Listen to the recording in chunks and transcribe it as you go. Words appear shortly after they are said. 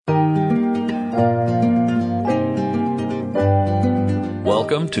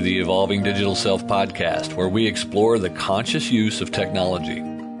Welcome to the Evolving Digital Self podcast, where we explore the conscious use of technology.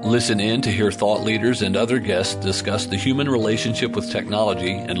 Listen in to hear thought leaders and other guests discuss the human relationship with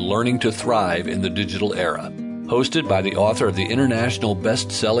technology and learning to thrive in the digital era. Hosted by the author of the international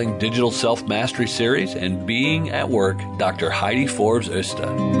best-selling Digital Self-Mastery series and Being at Work, Dr. Heidi Forbes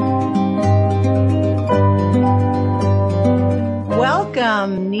Oster.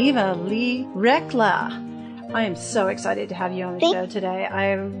 Welcome, Neva Lee Rekla. I am so excited to have you on the show today.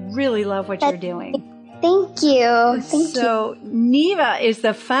 I really love what you're doing. Thank you. So, Neva is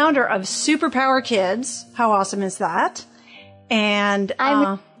the founder of Superpower Kids. How awesome is that? And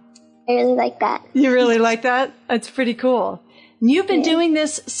I really like that. You really like that? That's pretty cool. And you've been doing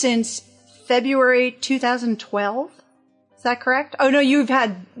this since February 2012. Is that correct? Oh no, you've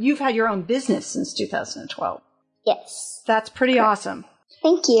had your own business since 2012. Yes. That's pretty awesome.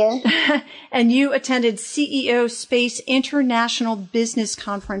 Thank you. And you attended CEO Space International Business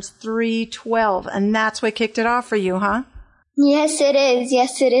Conference 312, and that's what kicked it off for you, huh? Yes, it is.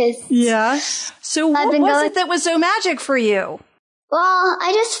 Yes, it is. Yeah. So what was it that was so magic for you? Well,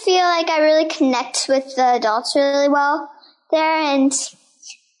 I just feel like I really connect with the adults really well there, and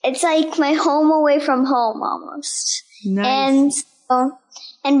it's like my home away from home almost. Nice.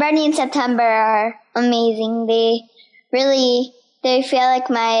 And Bernie and September are amazing. They feel like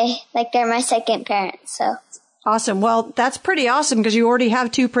they're my second parents, so. Awesome. Well, that's pretty awesome because you already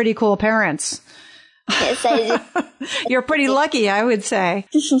have two pretty cool parents. Yes, I do. You're pretty lucky, I would say.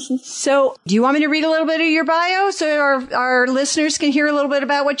 So, do you want me to read a little bit of your bio so our listeners can hear a little bit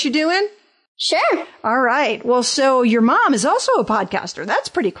about what you're doing? Sure. All right. Well, so your mom is also a podcaster. That's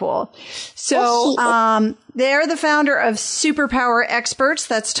pretty cool. So, they're the founder of Superpower Experts.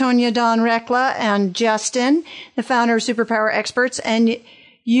 That's Tonya Dawn Rekla and Justin, the founder of Superpower Experts. And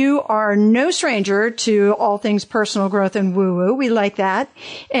you are no stranger to all things personal growth and woo-woo. We like that.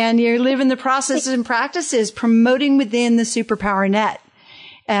 And you live in the processes and practices promoting within the Superpower Net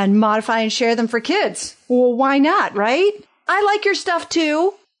and modify and share them for kids. Well, why not, right? I like your stuff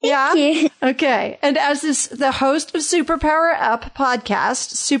too. Thank you. Okay. And as the host of Superpower Up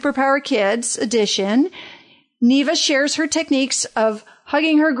podcast, Superpower Kids edition, Neva shares her techniques of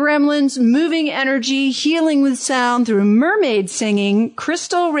hugging her gremlins, moving energy, healing with sound through mermaid singing,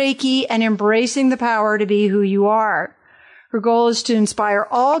 crystal Reiki, and embracing the power to be who you are. Her goal is to inspire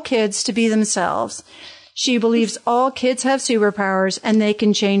all kids to be themselves. She believes all kids have superpowers and they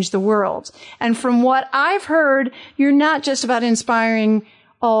can change the world. And from what I've heard, you're not just about inspiring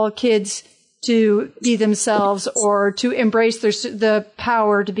all kids to be themselves or to embrace the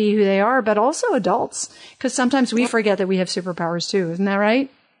power to be who they are, but also adults. Because sometimes we forget that we have superpowers too. Isn't that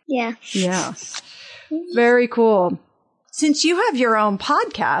right? Yeah. Yeah. Very cool. Since you have your own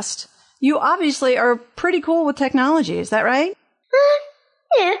podcast, you obviously are pretty cool with technology. Is that right?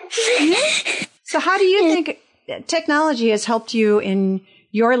 Yeah. So how do you think technology has helped you in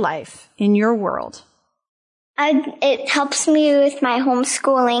your life, in your world? It helps me with my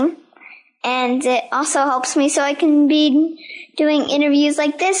homeschooling, and it also helps me so I can be doing interviews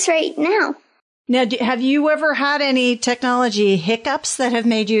like this right now. Now, have you ever had any technology hiccups that have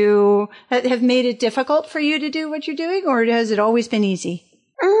made it difficult for you to do what you're doing, or has it always been easy?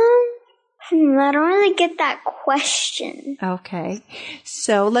 I don't really get that question. Okay.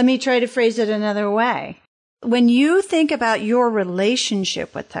 So let me try to phrase it another way. When you think about your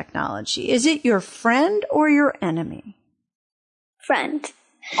relationship with technology, is it your friend or your enemy? Friend.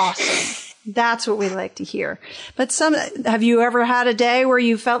 Awesome. That's what we like to hear. But have you ever had a day where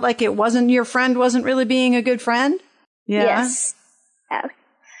you felt like your friend wasn't really being a good friend? Yeah. Yes. Oh.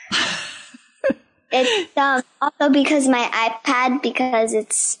 It's also because my iPad,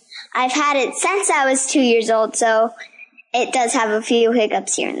 I've had it since I was 2 years old, so it does have a few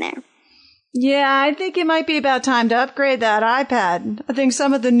hiccups here and there. Yeah, I think it might be about time to upgrade that iPad. I think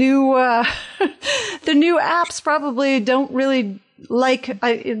some of the new apps probably don't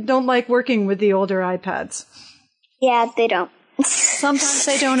like working with the older iPads. Yeah, they don't. Sometimes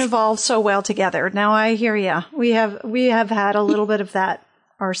they don't evolve so well together. Now I hear ya. We have had a little bit of that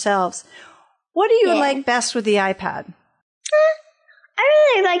ourselves. What do you like best with the iPad? I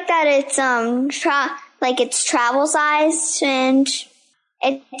really like that it's travel sized and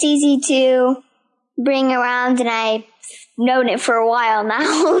it's easy to bring around, and I've known it for a while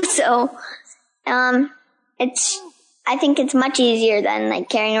now. So, I think it's much easier than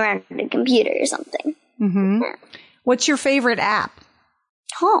carrying around a computer or something. Mm-hmm. Yeah. What's your favorite app?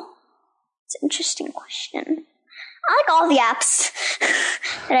 Oh, it's an interesting question. I like all the apps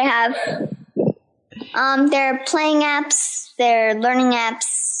that I have. They're playing apps, they're learning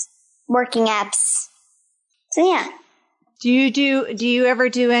apps, working apps. So yeah. Do you ever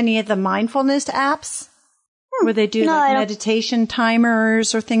do any of the mindfulness apps where they do like meditation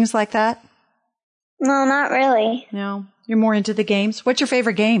timers or things like that? No, not really. No, you're more into the games. What's your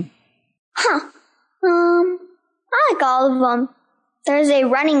favorite game? I like all of them. There's a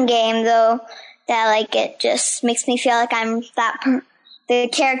running game though that it just makes me feel like I'm the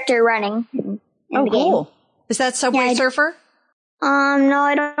character running in the game. Cool. Is that Subway Surfer? No,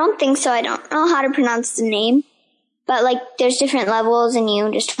 I don't think so. I don't know how to pronounce the name. But there's different levels and you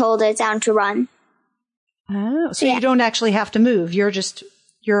just hold it down to run. Oh, so you don't actually have to move.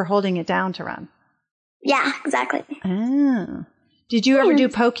 You're holding it down to run. Yeah, exactly. Oh. Did you ever do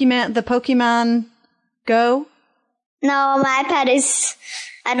the Pokemon Go? No, my iPad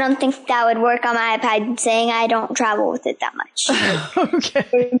I don't think that would work on my iPad, saying I don't travel with it that much. Okay.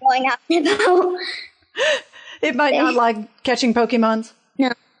 We're going out and about. It might not like catching Pokemons.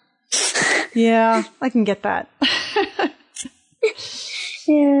 No. Yeah, I can get that.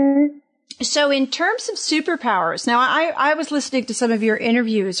 Yeah. So in terms of superpowers, now I was listening to some of your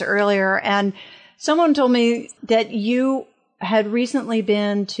interviews earlier, and someone told me that you had recently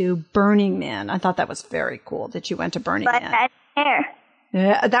been to Burning Man. I thought that was very cool that you went to Burning Man. But that's hair.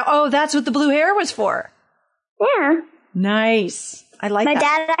 Yeah, that's what the blue hair was for. Yeah. Nice. I like My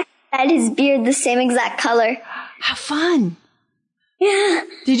that. dad had his beard the same exact color. How fun. Yeah.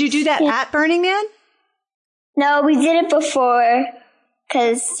 Did you do that at Burning Man? No, we did it before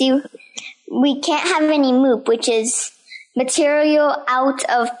because we can't have any MOOP, which is material out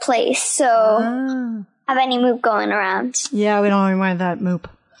of place. So have any MOOP going around. Yeah, we don't even want that MOOP.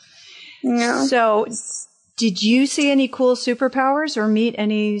 No. So did you see any cool superpowers or meet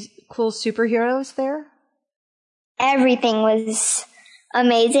any cool superheroes there? Everything was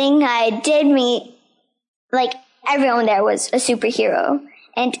amazing. I did meet, everyone there was a superhero.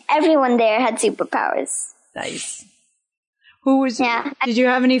 And everyone there had superpowers. Nice. Did you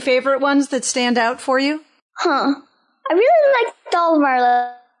have any favorite ones that stand out for you? I really liked all of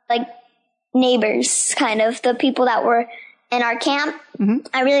our, neighbors, kind of, the people that were in our camp. Mm-hmm.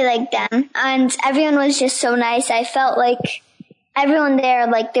 I really liked them. And everyone was just so nice. I felt like everyone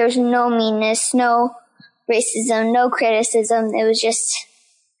there, there's no meanness, no racism, no criticism. It was just,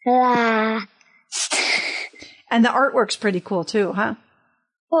 And the artwork's pretty cool too, huh?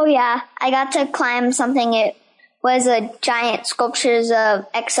 Oh yeah. I got to climb something. It was a giant sculptures of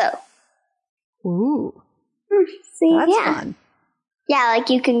EXO. Ooh. See, that's fun. Yeah,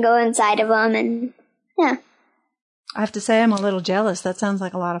 you can go inside of them and, yeah. I have to say I'm a little jealous. That sounds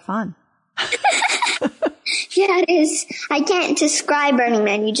like a lot of fun. Yeah, it is. I can't describe Burning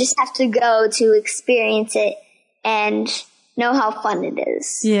Man. You just have to go to experience it and know how fun it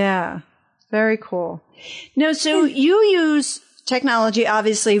is. Yeah. Very cool. No, so you use technology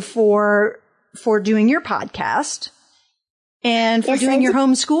obviously for doing your podcast and for doing your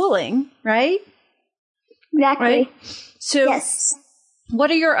homeschooling, right? Exactly. Right? So yes. What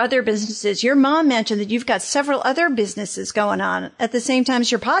are your other businesses? Your mom mentioned that you've got several other businesses going on at the same time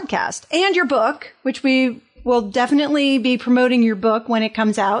as your podcast and your book, which we will definitely be promoting your book when it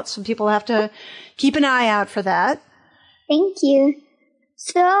comes out. So people have to keep an eye out for that. Thank you.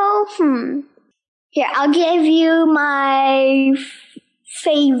 So, here, I'll give you my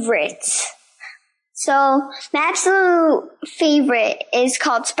favorite. So, my absolute favorite is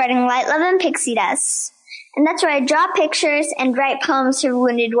called Spreading Light, Love, and Pixie Dust. And that's where I draw pictures and write poems for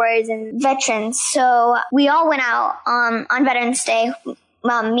wounded warriors and veterans. So we all went out on Veterans Day,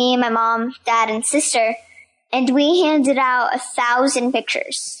 me and my mom, dad, and sister, and we handed out 1,000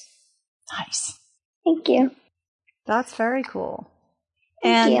 pictures. Nice. Thank you. That's very cool.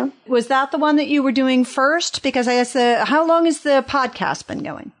 Thank you. Was that the one that you were doing first? Because I guess how long has the podcast been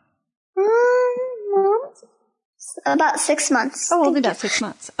going? About 6 months. Oh, only about 6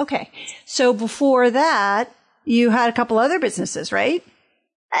 months. Okay. So before that, you had a couple other businesses, right?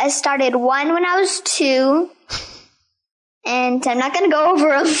 I started one when I was 2, and I'm not going to go over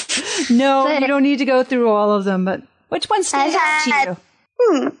them. No, you don't need to go through all of them, but which one stands out to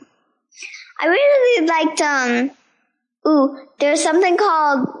you? I really liked, there's something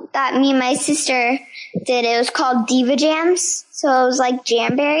called that me and my sister did. It was called Diva Jams. So it was like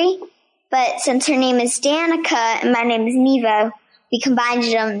Jamberry. But since her name is Danica and my name is Neva, we combined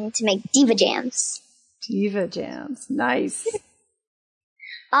them to make Diva Jams. Diva Jams. Nice.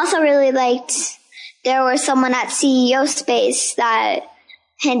 Also really liked, there was someone at CEO Space that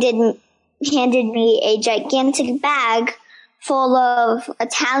handed me a gigantic bag full of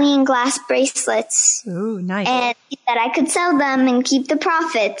Italian glass bracelets. Ooh, nice. And that I could sell them and keep the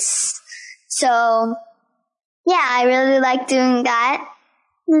profits. So, yeah, I really like doing that.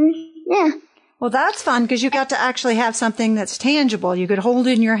 Yeah. Well, that's fun because you got to actually have something that's tangible. You could hold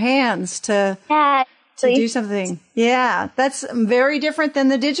in your hands to do something. Yeah, that's very different than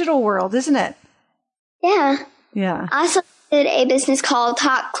the digital world, isn't it? Yeah. Yeah. I also did a business called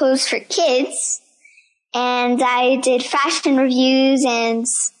Hot Clothes for Kids, and I did fashion reviews, and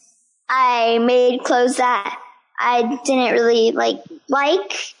I made clothes that I didn't really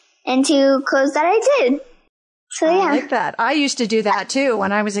like into clothes that I did. So yeah. I like that. I used to do that too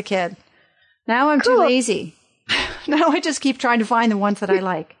when I was a kid. Now I'm too lazy. Now I just keep trying to find the ones that I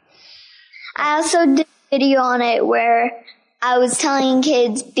like. I also did a video on it where I was telling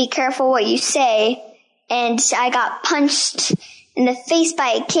kids, be careful what you say, and I got punched in the face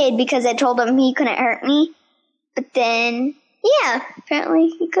by a kid because I told him he couldn't hurt me. But then, yeah, apparently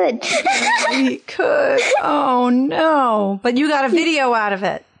he could. He could. Oh, no. But you got a video out of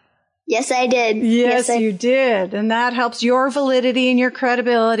it. Yes, I did. Yes, you did. And that helps your validity and your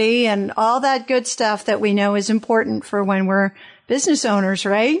credibility and all that good stuff that we know is important for when we're business owners,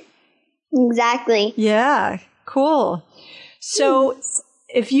 right? Exactly. Yeah. Cool. So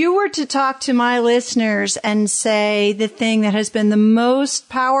if you were to talk to my listeners and say the thing that has been the most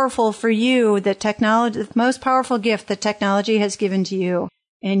powerful for you, the most powerful gift that technology has given to you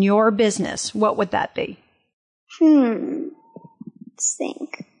in your business, what would that be? Let's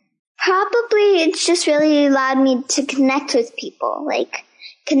think. Probably it's just really allowed me to connect with people, like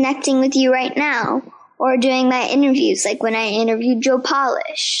connecting with you right now, or doing my interviews, like when I interviewed Joe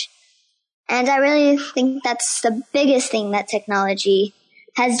Polish. And I really think that's the biggest thing that technology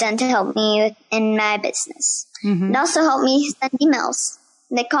has done to help me in my business. Mm-hmm. It also helped me send emails,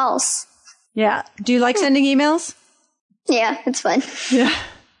 make calls. Yeah. Do you like sending emails? Yeah, it's fun. Yeah.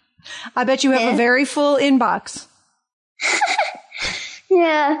 I bet you have a very full inbox.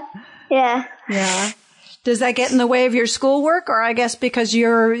 Yeah. Does that get in the way of your schoolwork, or I guess because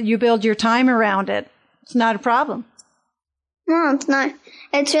you build your time around it, it's not a problem? No, it's not.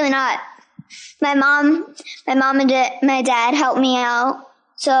 It's really not. My mom and my dad help me out.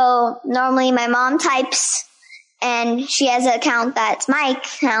 So normally my mom types, and she has an account that's my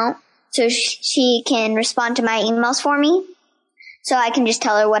account, so she can respond to my emails for me. So I can just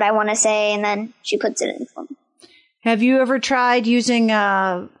tell her what I want to say, and then she puts it in for me. Have you ever tried using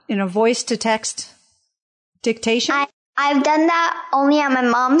voice to text dictation? I've done that only on my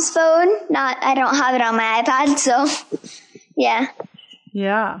mom's phone. I don't have it on my iPad, so yeah.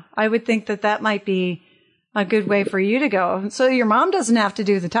 Yeah, I would think that might be a good way for you to go. So your mom doesn't have to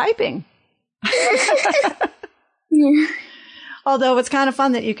do the typing. Yeah. Although it's kind of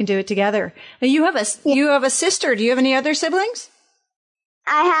fun that you can do it together. Now you have a sister. Do you have any other siblings?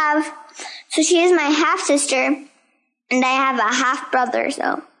 I have. So she is my half sister. And I have a half brother,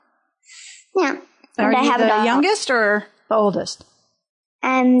 so yeah. Are you the youngest or the oldest?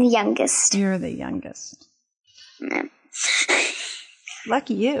 I'm the youngest. You're the youngest. Yeah.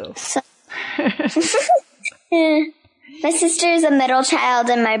 Lucky you. So, my sister is a middle child,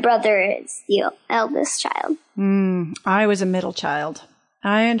 and my brother is the eldest child. I was a middle child.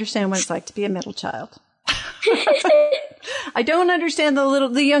 I understand what it's like to be a middle child. I don't understand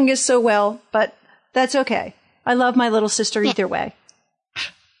the youngest so well, but that's okay. I love my little sister either way.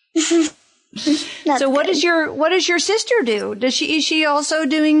 So what does your sister do? Is she also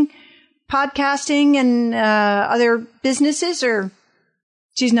doing podcasting and other businesses, or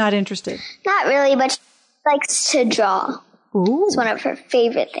she's not interested? Not really, but she likes to draw. Ooh. It's one of her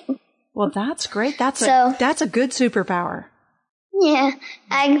favorite things. Well, that's great. That's a good superpower. Yeah.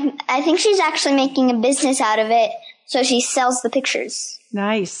 I think she's actually making a business out of it, so she sells the pictures.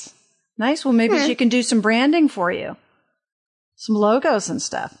 Nice. Well, maybe she can do some branding for you. Some logos and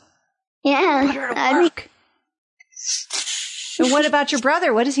stuff. Yeah. Put her to work. And what about your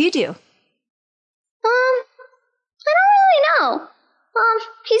brother? What does he do? I don't really know.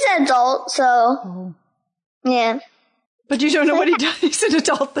 He's an adult, so yeah. But you don't know what he does. He's an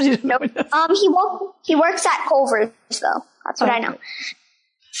adult, but you don't know what he does. He works at Culver's, though. That's what I know.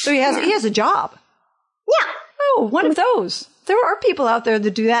 So he has a job. Yeah. Oh, one of those. There are people out there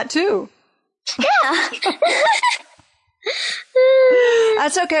that do that too. Yeah.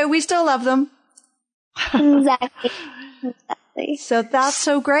 That's okay. We still love them. Exactly. So that's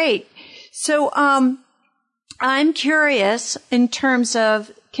so great. So, I'm curious in terms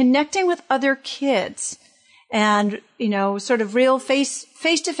of connecting with other kids and, sort of real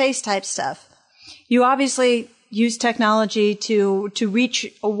face-to-face type stuff. You obviously use technology to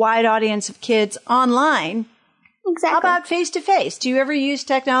reach a wide audience of kids online. Exactly. How about face-to-face? Do you ever use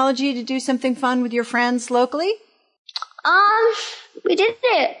technology to do something fun with your friends locally? We did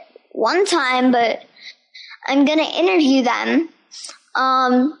it one time, but I'm gonna interview them.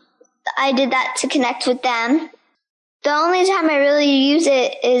 I did that to connect with them. The only time I really use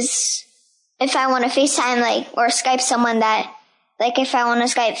it is if I want to FaceTime, or Skype someone that, if I want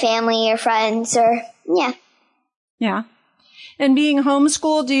to Skype family or friends or, yeah. Yeah. And being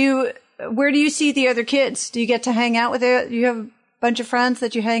homeschooled, where do you see the other kids? Do you get to hang out with do you have a bunch of friends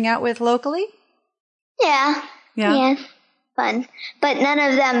that you hang out with locally? Yeah. Yeah. Fun. But none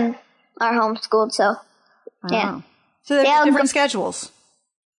of them are homeschooled, so, yeah. Oh. So they have different schedules.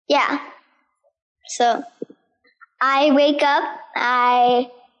 Yeah. So I wake up,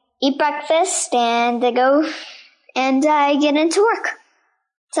 I eat breakfast, and I go and I get into work.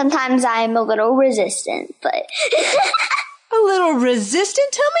 Sometimes I'm a little resistant, but... A little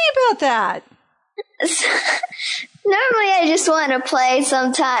resistant? Tell me about that. Normally I just want to play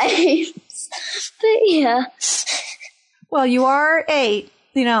sometimes. But yeah. Well, you are 8.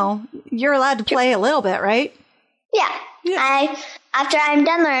 You're allowed to play a little bit, right? Yeah. After I'm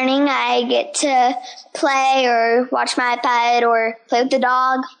done learning, I get to play or watch my iPad or play with the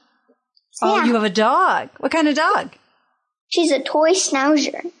dog. So, you have a dog. What kind of dog? She's a toy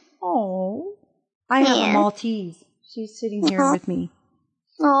schnauzer. Oh. I have a Maltese. She's sitting here with me.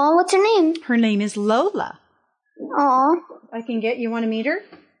 Oh, what's her name? Her name is Lola. Oh. You want to meet her?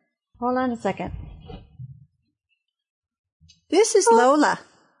 Hold on a second. This is Lola.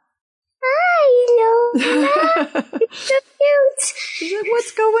 Hi, Lola. It's so cute. She's like,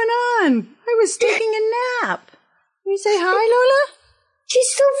 what's going on? I was taking a nap. Can you say hi, Lola? She's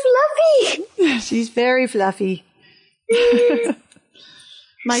so fluffy. She's very fluffy.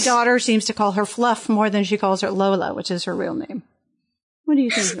 My daughter seems to call her Fluff more than she calls her Lola, which is her real name. What do you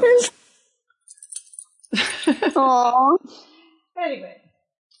think, Lola? Aww. Anyway.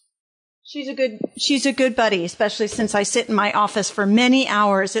 She's a good buddy, especially since I sit in my office for many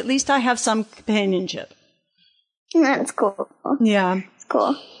hours. At least I have some companionship. That's cool. Yeah. It's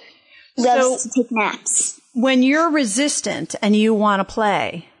cool. Loves to take naps. When you're resistant and you want to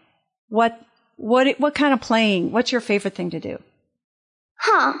play, what kind of playing? What's your favorite thing to do?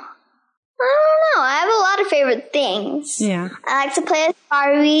 I don't know. I have a lot of favorite things. Yeah. I like to play with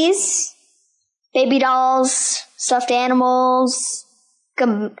Barbies, baby dolls, stuffed animals,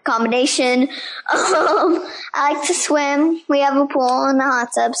 combination. I like to swim. We have a pool and a hot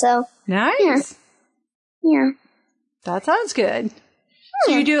tub, so. Nice. Yeah. That sounds good.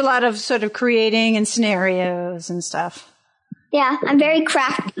 So you do a lot of sort of creating and scenarios and stuff. Yeah, I'm very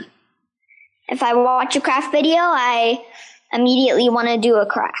crafty. If I watch a craft video, I immediately want to do a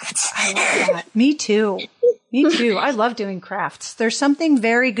craft. I love that. Me too. I love doing crafts. There's something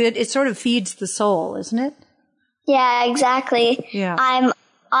very good. It sort of feeds the soul, isn't it? Yeah, exactly. Yeah. I'm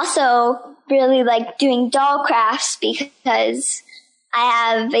also really like doing doll crafts because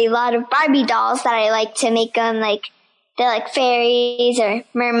I have a lot of Barbie dolls that I like to make them they're like fairies or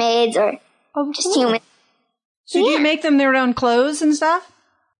mermaids or just humans. So do you make them their own clothes and stuff?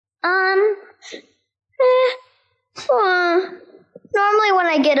 Normally when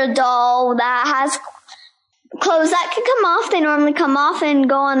I get a doll that has clothes that can come off, they normally come off and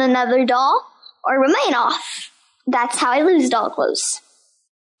go on another doll or remain off. That's how I lose doll clothes.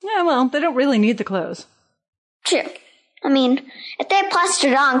 Yeah, well, they don't really need the clothes. True. I mean, if they have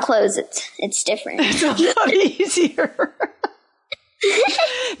plastered on clothes, it's different. It's a lot easier.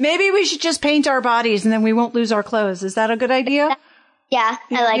 Maybe we should just paint our bodies and then we won't lose our clothes. Is that a good idea? Yeah,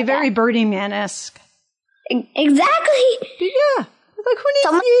 I like that. Very Birdie Man-esque. Exactly. Yeah. Like,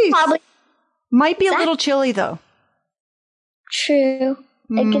 who needs these? Might be a little chilly, though. True.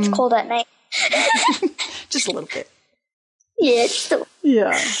 It gets cold at night. Just a little bit. Yeah.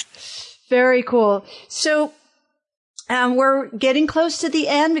 Yeah. Very cool. So, we're getting close to the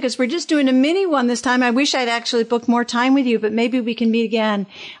end because we're just doing a mini one this time. I wish I'd actually booked more time with you, but maybe we can meet again.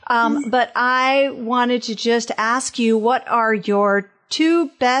 But I wanted to just ask you, what are your 2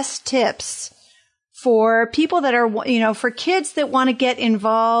 best tips for people that are, for kids that want to get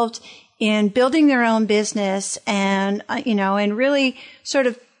involved in building their own business and, and really sort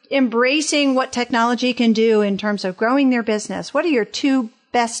of embracing what technology can do in terms of growing their business? What are your 2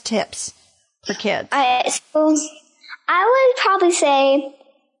 best tips for kids? I would probably say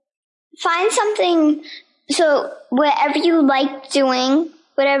find something, so whatever you like doing,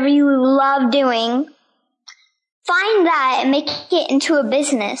 whatever you love doing, find that and make it into a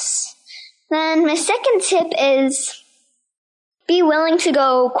business. Then my second tip is be willing to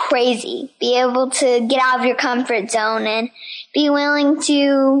go crazy, be able to get out of your comfort zone and be willing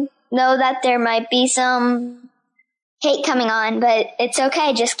to know that there might be some hate coming on, but it's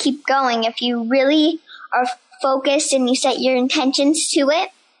okay. Just keep going. If you really are focused and you set your intentions to it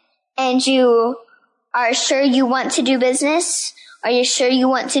and you are sure you want to do business are you sure you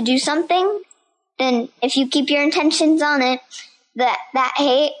want to do something? Then if you keep your intentions on it, that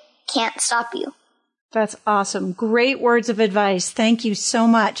hate can't stop you. That's awesome. Great words of advice. Thank you so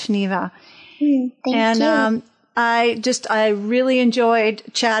much, Neva. Thank you. I really enjoyed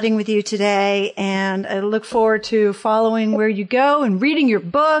chatting with you today, and I look forward to following where you go and reading your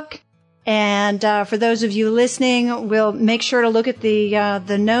book. And for those of you listening, we'll make sure to look at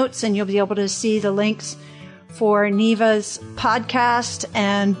the notes, and you'll be able to see the links for Neva's podcast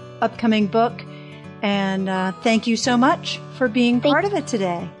and upcoming book. And thank you so much for being part of it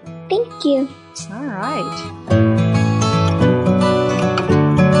today. Thank you. All right.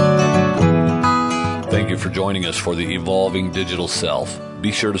 Thank you for joining us for the Evolving Digital Self.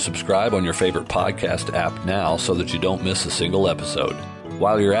 Be sure to subscribe on your favorite podcast app now so that you don't miss a single episode.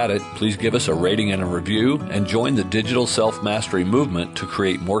 While you're at it, please give us a rating and a review, and join the Digital Self-Mastery movement to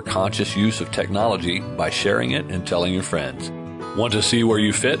create more conscious use of technology by sharing it and telling your friends. Want to see where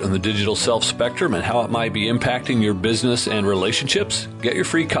you fit on the digital self spectrum and how it might be impacting your business and relationships? Get your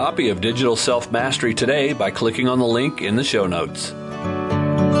free copy of Digital Self Mastery today by clicking on the link in the show notes.